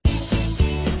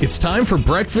It's time for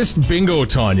breakfast bingo,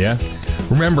 Tanya.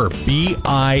 Remember,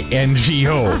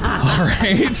 B-I-N-G-O. All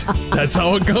right? That's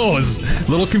how it goes.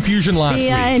 Little confusion last week.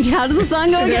 B-I-N-G-O. How does the song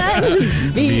go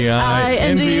again?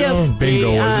 B-I-N-G-O.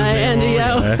 Bingo was his name.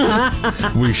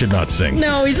 B-I-N-G-O. We should not sing.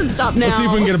 No, we should stop now. Let's see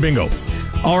if we can get a bingo.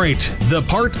 All right. The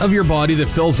part of your body that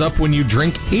fills up when you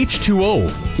drink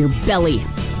H2O. Your belly.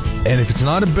 And if it's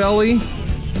not a belly,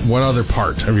 what other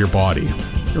part of your body?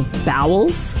 Your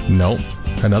bowels. Nope.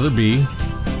 Another B.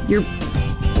 Your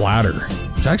bladder.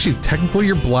 It's actually technically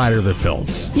your bladder that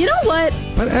fills. You know what?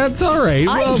 But that's all right.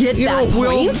 I get that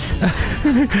point.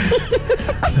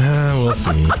 We'll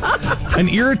see. An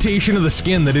irritation of the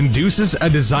skin that induces a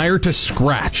desire to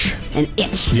scratch. An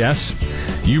itch. Yes.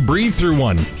 You breathe through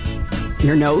one.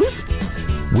 Your nose.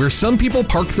 Where some people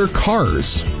park their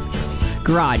cars.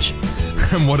 Garage.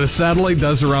 And what a satellite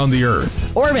does around the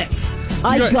Earth. Orbits.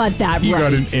 I got that right. You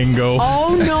got an Ingo.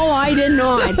 Oh, no, I did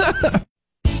not.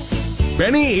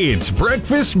 Benny, it's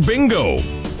breakfast bingo.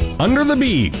 Under the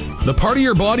B, the part of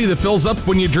your body that fills up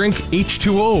when you drink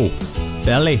H2O.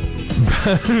 Belly.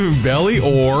 Belly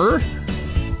or?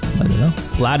 I don't know.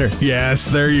 Bladder. Yes,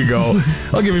 there you go.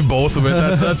 I'll give you both of it.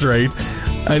 That's right.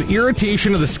 An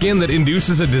irritation of the skin that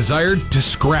induces a desire to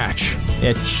scratch.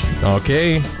 Itch.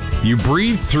 Okay. You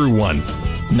breathe through one.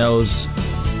 Nose.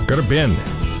 Got a bin.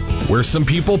 Where some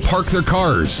people park their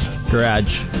cars.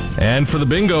 Garage. And for the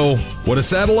bingo, what a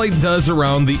satellite does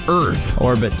around the Earth.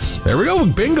 Orbits. There we go,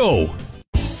 bingo.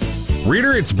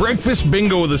 Reader, it's breakfast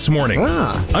bingo this morning.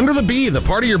 Under the B, the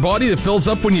part of your body that fills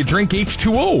up when you drink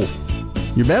H2O.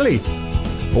 Your belly.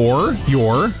 Or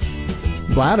your...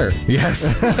 bladder.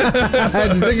 Yes. I had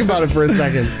to think about it for a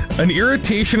second. An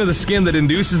irritation of the skin that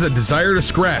induces a desire to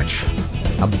scratch.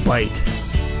 A bite.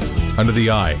 Under the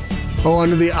eye. Oh,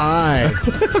 under the eye.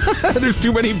 There's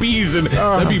too many B's and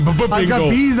that'd be bingo. I've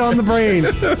got bees on the brain.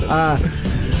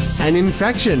 An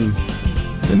infection.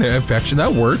 An infection,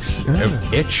 that works.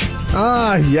 Itch.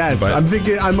 Yes. But I'm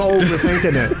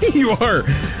overthinking it. You are.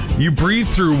 You breathe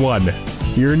through one.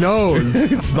 Your nose.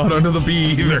 It's not under the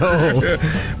B either. No.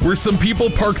 Where some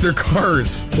people park their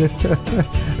cars.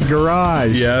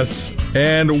 Garage. Yes.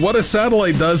 And what a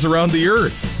satellite does around the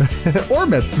Earth.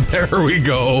 Orbits. There we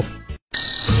go.